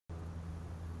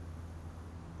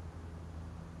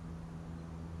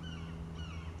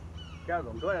Guys,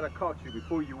 I'm glad I caught you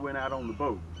before you went out on the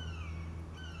boat.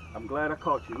 I'm glad I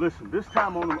caught you. Listen, this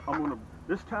time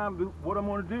what I'm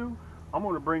gonna do, I'm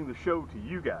gonna bring the show to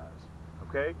you guys.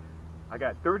 Okay? I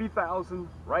got 30,000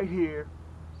 right here.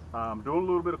 I'm doing a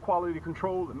little bit of quality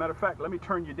control. As a matter of fact, let me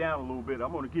turn you down a little bit.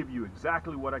 I'm gonna give you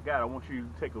exactly what I got. I want you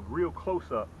to take a real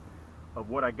close-up of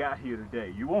what I got here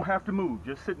today. You won't have to move.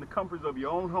 Just sit in the comforts of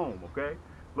your own home, okay?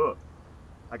 Look,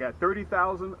 I got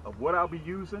 30,000 of what I'll be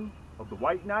using of the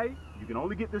white knight. You can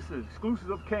only get this as exclusive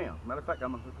of Cam. Matter of fact,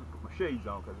 I'm gonna put my shades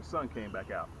on because the sun came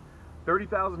back out.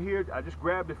 30,000 here. I just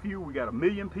grabbed a few. We got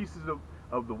 1,000,000 pieces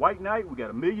of the white knight. We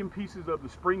got 1,000,000 pieces of the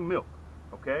spring milk.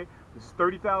 Okay, this is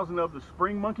 30,000 of the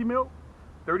spring monkey milk,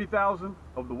 30,000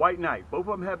 of the white knight. Both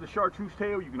of them have the chartreuse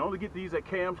tail. You can only get these at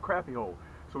Cam's Crappie Hole.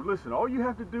 So listen, all you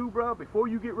have to do, bro, before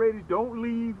you get ready, don't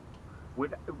leave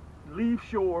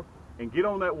shore and get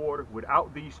on that water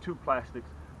without these two plastics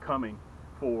coming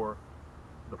for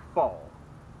the fall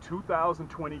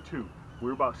 2022.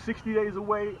 We're about 60 days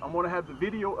away. I'm gonna have the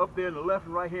video up there in the left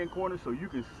and right hand corner so you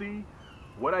can see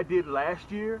what I did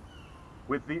last year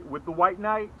with the white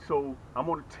knight. So I'm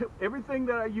gonna tip everything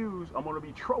that I use. I'm gonna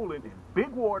be trolling in big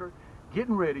water,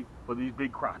 getting ready for these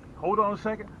big crappie. Hold on a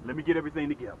second. Let me get everything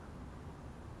together.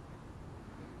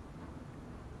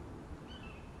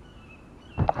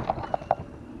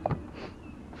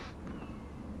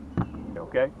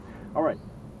 Okay. All right.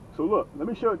 So look, let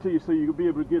me show it to you so you'll be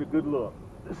able to get a good look.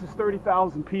 This is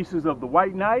 30,000 pieces of the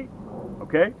white knight.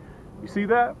 Okay. You see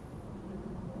that?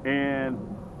 And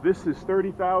this is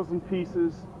 30,000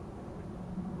 pieces.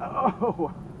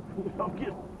 Oh,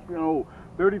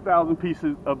 30,000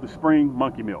 pieces of the spring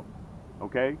monkey milk.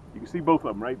 Okay, you can see both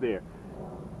of them right there.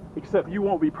 Except you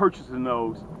won't be purchasing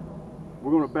those.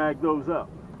 We're going to bag those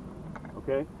up.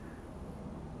 Okay,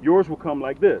 yours will come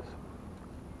like this.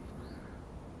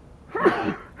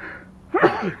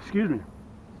 Excuse me.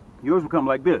 Yours will come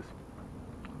like this: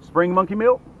 spring monkey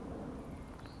milk,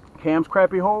 Cam's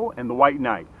Crappie Hole, and the white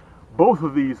knight. Both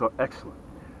of these are excellent.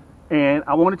 And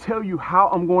I want to tell you how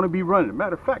I'm going to be running.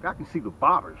 Matter of fact, I can see the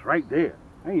bobbers right there.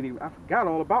 I forgot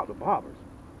all about the bobbers.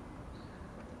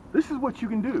 This is what you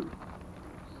can do.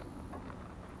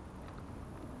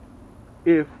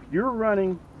 If you're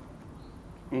running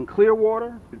in clear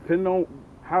water, depending on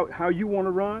how you want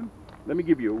to run, let me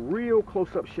give you a real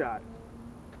close-up shot.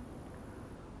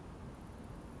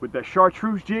 With that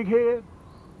chartreuse jig head,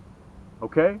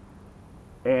 okay,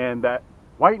 and that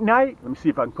white knight. Let me see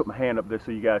if I can put my hand up there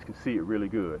so you guys can see it really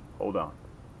good. Hold on.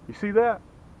 You see that?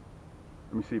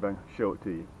 Let me see if I can show it to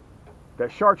you.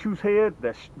 That chartreuse head,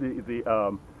 that's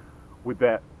with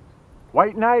that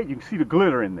white knight, you can see the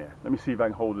glitter in there. Let me see if I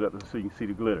can hold it up so you can see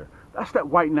the glitter. That's that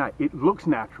white knight. It looks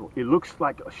natural. It looks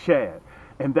like a shad.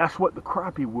 And that's what the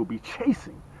crappie will be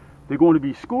chasing. They're going to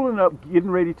be schooling up, getting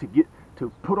ready to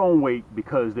put on weight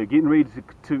because they're getting ready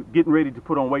to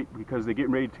put on weight because they're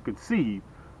getting ready to conceive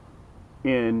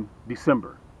in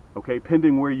December, okay,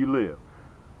 pending where you live.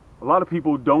 A lot of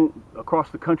people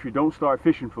across the country don't start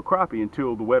fishing for crappie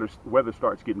until the weather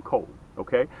starts getting cold,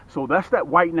 okay? So that's that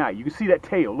white knight. You can see that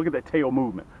tail. Look at that tail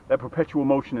movement, that perpetual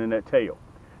motion in that tail.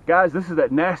 Guys, this is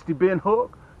that nasty bend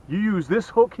hook. You use this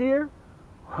hook here.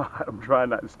 I'm trying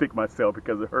not to stick myself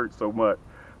because it hurts so much,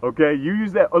 okay? You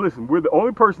use that. Oh, listen, we're the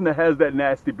only person that has that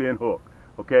nasty bend hook,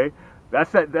 okay?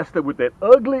 That's with that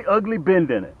ugly bend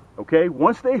in it. Okay,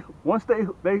 once they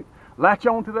latch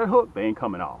on to that hook, they ain't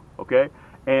coming off. Okay,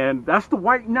 and that's the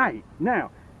white knight. Now,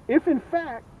 if in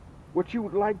fact what you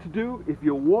would like to do, if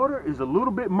your water is a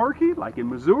little bit murky, like in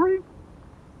Missouri,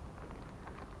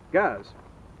 guys,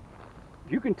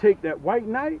 you can take that white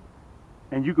knight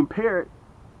and you can pair it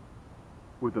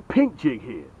with a pink jig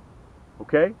head.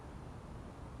 Okay,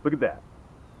 look at that.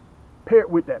 Pair it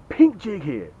with that pink jig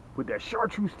head with that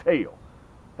chartreuse tail.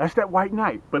 That's that white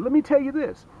knight. But let me tell you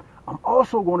this. I'm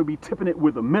also going to be tipping it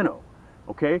with a minnow,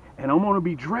 okay? And I'm going to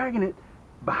be dragging it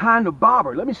behind the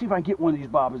bobber. Let me see if I can get one of these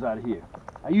bobbers out of here.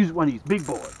 I use one of these big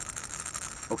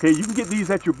boys, okay? You can get these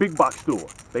at your big box store.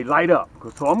 They light up.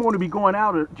 So I'm going to be going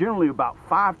out at generally about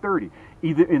 5:30,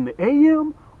 either in the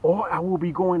AM or I will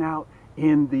be going out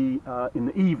in the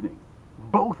evening.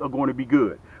 Both are going to be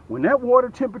good. When that water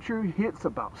temperature hits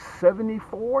about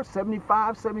 74,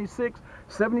 75, 76,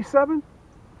 77,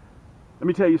 let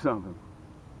me tell you something.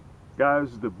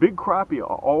 Guys, the big crappie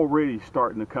are already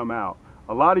starting to come out.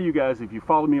 A lot of you guys, if you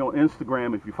follow me on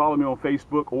Instagram, if you follow me on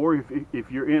Facebook, or if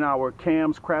you're in our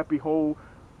Cam's Crappie Hole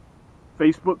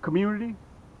Facebook community,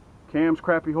 Cam's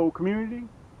Crappie Hole community,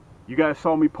 you guys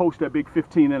saw me post that big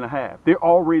 15 and a half. They're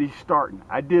already starting.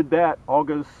 I did that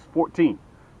August 14th,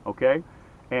 okay?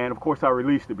 And of course I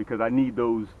released it because I need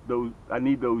those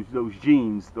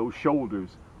genes, those shoulders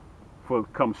for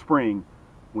come spring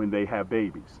when they have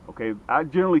babies. Okay, I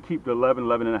generally keep the 11,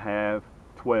 11 and a half,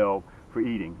 12 for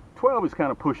eating. 12 is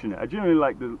kind of pushing it. I generally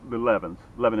like the 11s,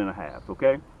 11 and a half.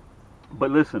 Okay,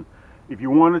 but listen, if you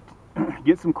want to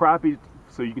get some crappie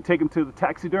so you can take them to the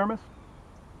taxidermist,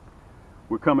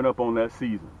 we're coming up on that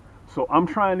season. So I'm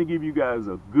trying to give you guys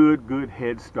a good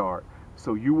head start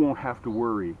so you won't have to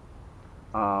worry.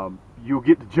 You'll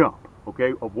get the jump,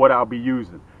 okay, of what I'll be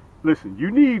using. Listen,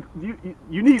 you need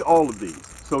all of these.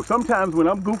 So sometimes when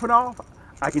I'm goofing off,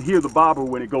 I can hear the bobber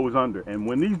when it goes under. And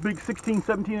when these big 16,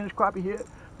 17-inch crappie hit,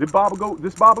 this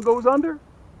bobber goes under,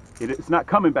 it's not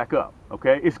coming back up,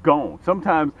 okay? It's gone.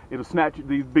 Sometimes it'll snatch,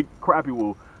 these big crappie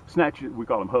will snatch, we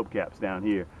call them hubcaps down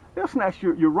here. They'll snatch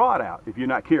your rod out if you're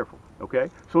not careful, okay?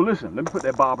 So listen, let me put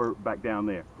that bobber back down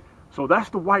there. So that's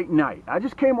the white knight. I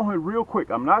just came on here real quick.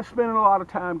 I'm not spending a lot of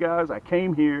time, guys. I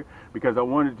came here because I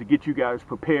wanted to get you guys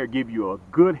prepared, give you a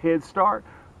good head start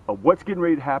of what's getting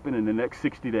ready to happen in the next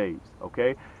 60 days,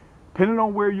 okay? Depending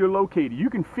on where you're located, you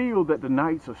can feel that the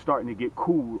nights are starting to get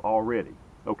cool already,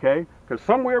 okay? Because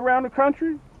somewhere around the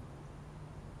country,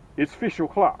 it's fish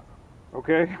o'clock,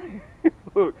 okay?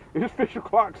 Look, it's fish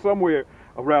o'clock somewhere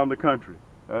around the country.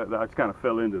 I just kind of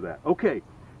fell into that. Okay,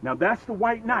 now that's the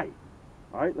white knight.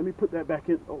 All right, let me put that back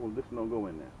in. Oh, this don't go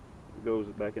in there. It goes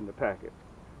back in the packet.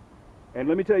 And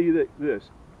let me tell you this.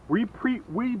 We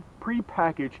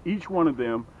pre-package each one of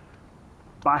them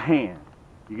by hand.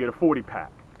 You get a 40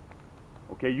 pack.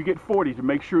 Okay, you get 40 to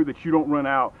make sure that you don't run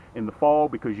out in the fall,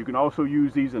 because you can also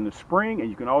use these in the spring and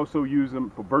you can also use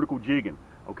them for vertical jigging.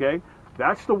 Okay,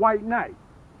 that's the white knight.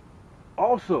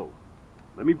 Also,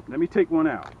 let me take one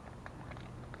out.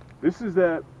 This is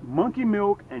that monkey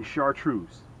milk and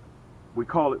chartreuse. We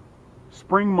call it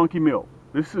spring monkey milk.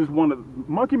 This is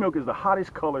monkey milk is the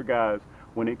hottest color, guys,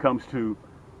 when it comes to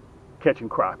catching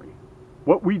crappie.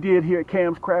 What we did here at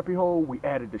Cam's Crappie Hole, we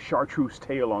added the chartreuse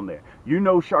tail on there. You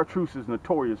know chartreuse is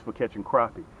notorious for catching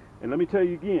crappie. And let me tell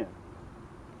you again,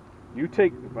 you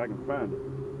take, if I can find it,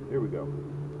 here we go.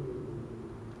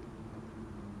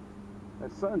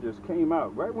 That sun just came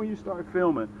out. Right when you start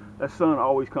filming, that sun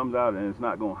always comes out, and it's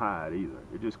not gonna hide either.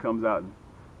 It just comes out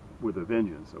with a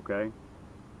vengeance, okay?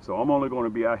 So I'm only going to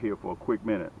be out here for a quick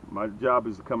minute. My job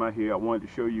is to come out here. I wanted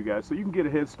to show you guys so you can get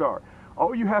a head start.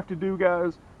 All you have to do,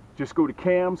 guys, just go to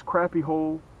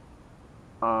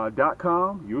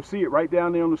camscrappiehole.com. You'll see it right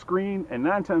down there on the screen, and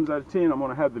 9 times out of 10 I'm going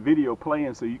to have the video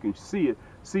playing so you can see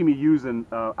me using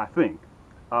I think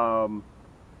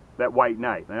that white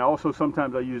knight. And also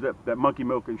sometimes I use that monkey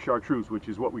milk and chartreuse, which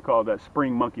is what we call that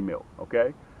spring monkey milk,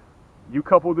 okay? You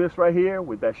couple this right here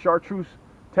with that chartreuse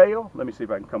tail. Let me see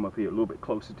if I can come up here a little bit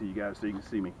closer to you guys so you can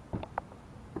see me.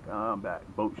 I'm back.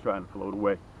 Boat's trying to float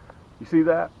away. You see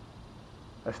that?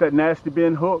 That's that nasty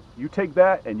bend hook. You take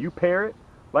that and you pair it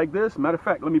like this. Matter of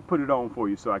fact, let me put it on for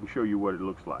you so I can show you what it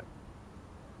looks like.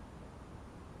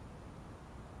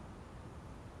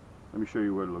 Let me show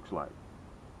you what it looks like.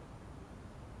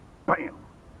 Bam!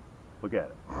 Look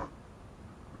at it.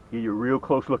 Give you a real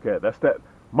close look at it. That's that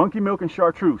monkey milk and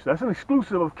chartreuse. That's an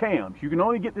exclusive of Cam's. You can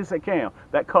only get this at Cam,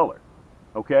 that color.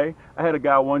 Okay? I had a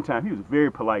guy one time, he was a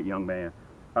very polite young man.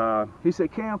 He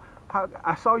said, Cam,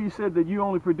 I saw you said that you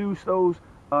only produce those.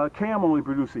 Cam only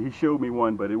produced it. He showed me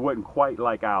one, but it wasn't quite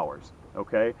like ours.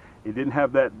 Okay? It didn't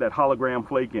have that hologram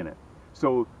flake in it.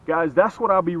 So, guys, that's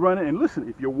what I'll be running. And listen,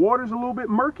 if your water's a little bit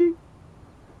murky,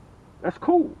 that's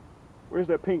cool. Where's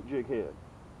that pink jig head?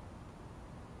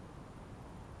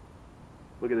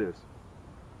 Look at this.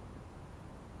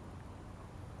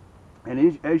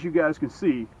 And as you guys can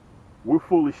see, we're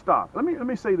fully stocked. Let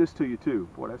me say this to you too.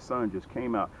 Boy, that sun just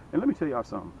came out. And let me tell y'all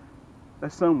something.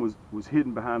 That sun was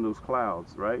hidden behind those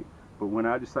clouds, right? But when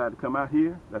I decided to come out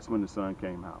here, that's when the sun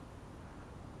came out.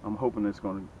 I'm hoping it's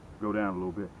going to go down a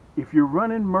little bit. If you're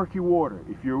running murky water,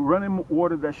 if you're running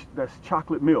water that's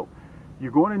chocolate milk,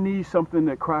 you're going to need something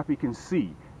that crappie can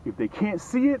see. If they can't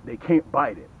see it, they can't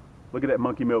bite it. Look at that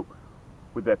monkey milk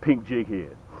with that pink jig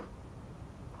head.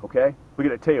 Okay? Look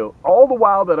at that tail. All the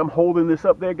while that I'm holding this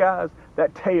up there, guys,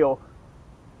 that tail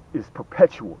is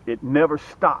perpetual. It never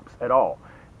stops at all.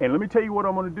 And let me tell you what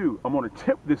I'm going to do. I'm going to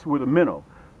tip this with a minnow,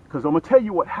 because I'm going to tell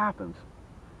you what happens.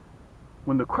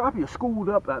 When the crappie are schooled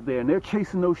up out there and they're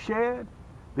chasing those shad,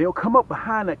 they'll come up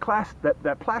behind that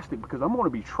plastic, because I'm going to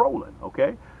be trolling,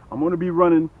 okay? I'm going to be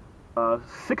running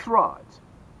 6 rods,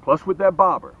 plus with that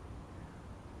bobber.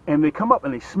 And they come up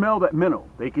and they smell that minnow.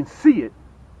 They can see it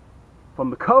from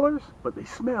the colors, but they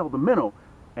smell the minnow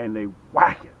and they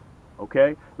whack it,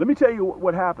 okay? Let me tell you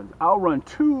what happens. I'll run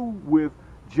 2 with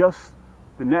just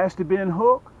the nasty bend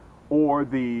hook, or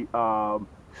the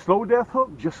slow death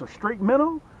hook, just a straight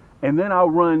minnow, and then I'll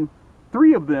run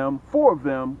 4 of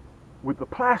them with the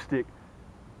plastic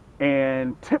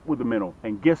and tip with the minnow,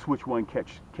 and guess which one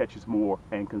catches more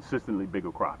and consistently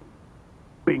bigger crappie.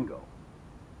 Bingo.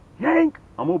 Yaannk!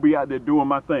 I'm gonna be out there doing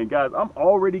my thing, guys. I'm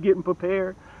already getting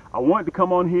prepared. I wanted to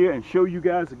come on here and show you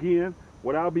guys again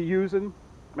what I'll be using.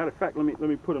 Matter of fact, let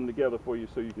me put them together for you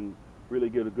so you can really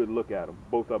get a good look at them,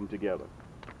 both of them together.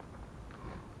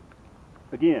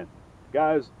 Again,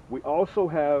 guys, we also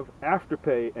have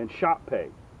Afterpay and Shop Pay.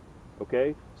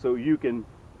 Okay, so you can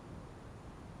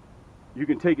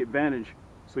take advantage,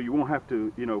 so you won't have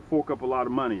to, you know, fork up a lot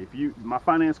of money. My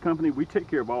finance company, we take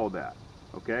care of all that.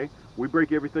 Okay, we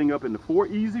break everything up into 4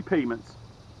 easy payments.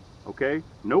 Okay,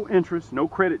 no interest, no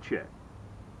credit check,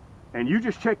 and you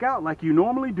just check out like you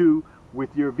normally do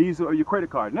with your Visa or your credit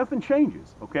card. Nothing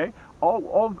changes. Okay,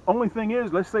 only thing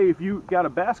is, let's say if you got a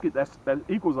basket that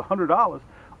equals $100,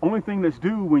 only thing that's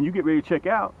due when you get ready to check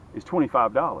out is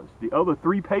 $25. The other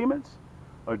 3 payments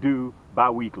are due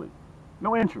bi-weekly.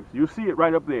 No interest. You'll see it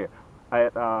right up there.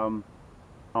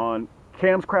 On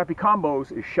Cam's Crappie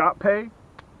Combos is Shop Pay.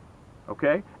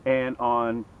 Okay, and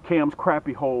on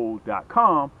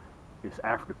camscrappiehold.com is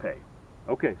Afterpay.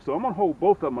 Okay, so I'm gonna hold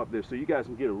both of them up there so you guys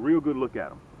can get a real good look at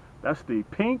them. That's the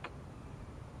pink.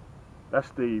 That's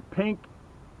the pink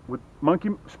with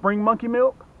spring monkey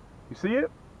milk. You see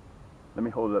it? Let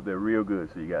me hold it up there real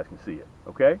good so you guys can see it.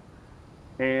 Okay,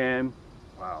 and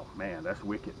wow, man, that's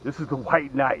wicked. This is the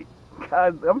White Knight.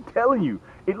 Guys, I'm telling you,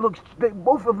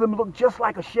 both of them look just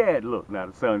like a shad. Look, now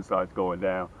the sun starts going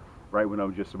down right when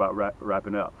I'm just about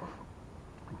wrapping up.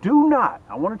 Do not,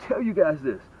 I want to tell you guys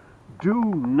this, do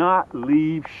not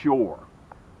leave shore.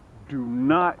 Do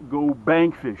not go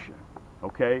bank fishing,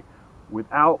 okay,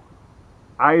 without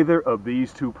either of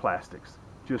these 2 plastics.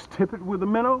 Just tip it with a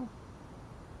minnow,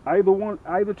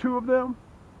 either 2 of them,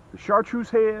 the Chartreuse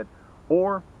head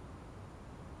or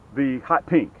the hot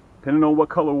pink, depending on what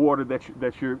color water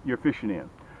that you're fishing in.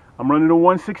 I'm running a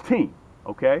 1/16,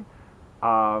 okay,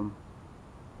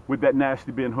 with that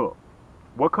nasty bend hook.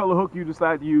 What color hook you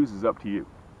decide to use is up to you.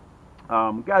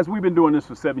 Guys, we've been doing this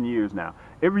for 7 years now.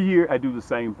 Every year I do the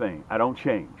same thing. I don't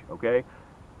change, okay?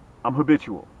 I'm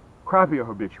habitual. Crappie are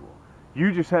habitual.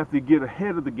 You just have to get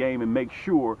ahead of the game and make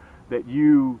sure that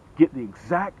you get the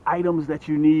exact items that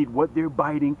you need, what they're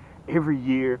biting. Every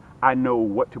year I know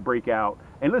what to break out.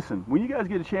 And listen, when you guys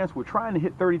get a chance, we're trying to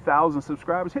hit 30,000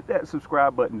 subscribers. Hit that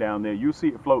subscribe button down there. You'll see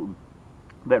it floating,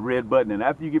 that red button. And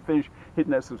after you get finished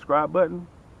hitting that subscribe button,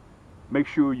 make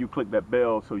sure you click that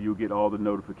bell so you'll get all the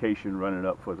notification running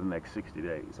up for the next 60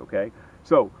 days, okay?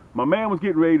 So my man was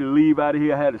getting ready to leave out of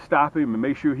here. I had to stop him and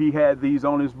make sure he had these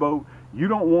on his boat. You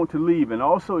don't want to leave. And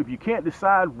also, if you can't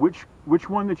decide which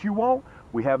one that you want,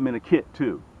 we have them in a kit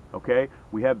too, okay?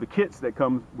 We have the kits that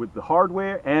come with the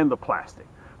hardware and the plastic.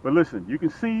 But listen, you can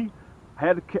see I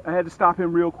had to stop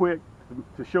him real quick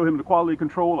to show him the quality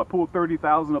control. I pulled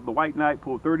 30,000 of the White Knight,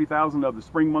 pulled 30,000 of the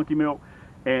spring monkey milk.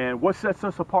 And what sets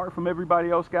us apart from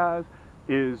everybody else, guys,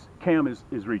 is Cam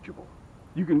is reachable.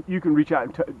 You can reach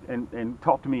out and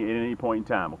talk to me at any point in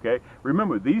time, okay?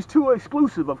 Remember, these 2 are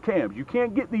exclusive of Cam's. You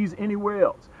can't get these anywhere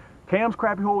else.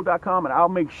 CamsCrappieHole.com, and I'll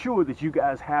make sure that you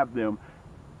guys have them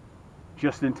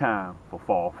just in time for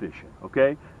fall fishing,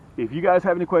 okay? If you guys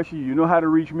have any questions, you know how to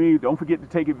reach me. Don't forget to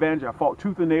take advantage. I fought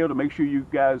tooth and nail to make sure you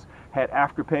guys had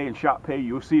Afterpay and Shop Pay.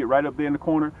 You'll see it right up there in the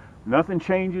corner. Nothing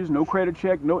changes, no credit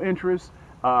check, no interest.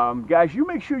 Guys, you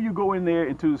make sure you go in there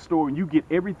into the store and you get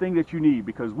everything that you need,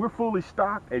 because we're fully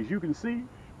stocked, as you can see,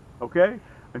 okay?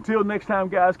 Until next time,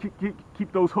 guys,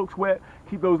 keep those hooks wet,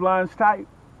 keep those lines tight,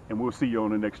 and we'll see you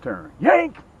on the next turn.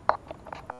 Yaannk!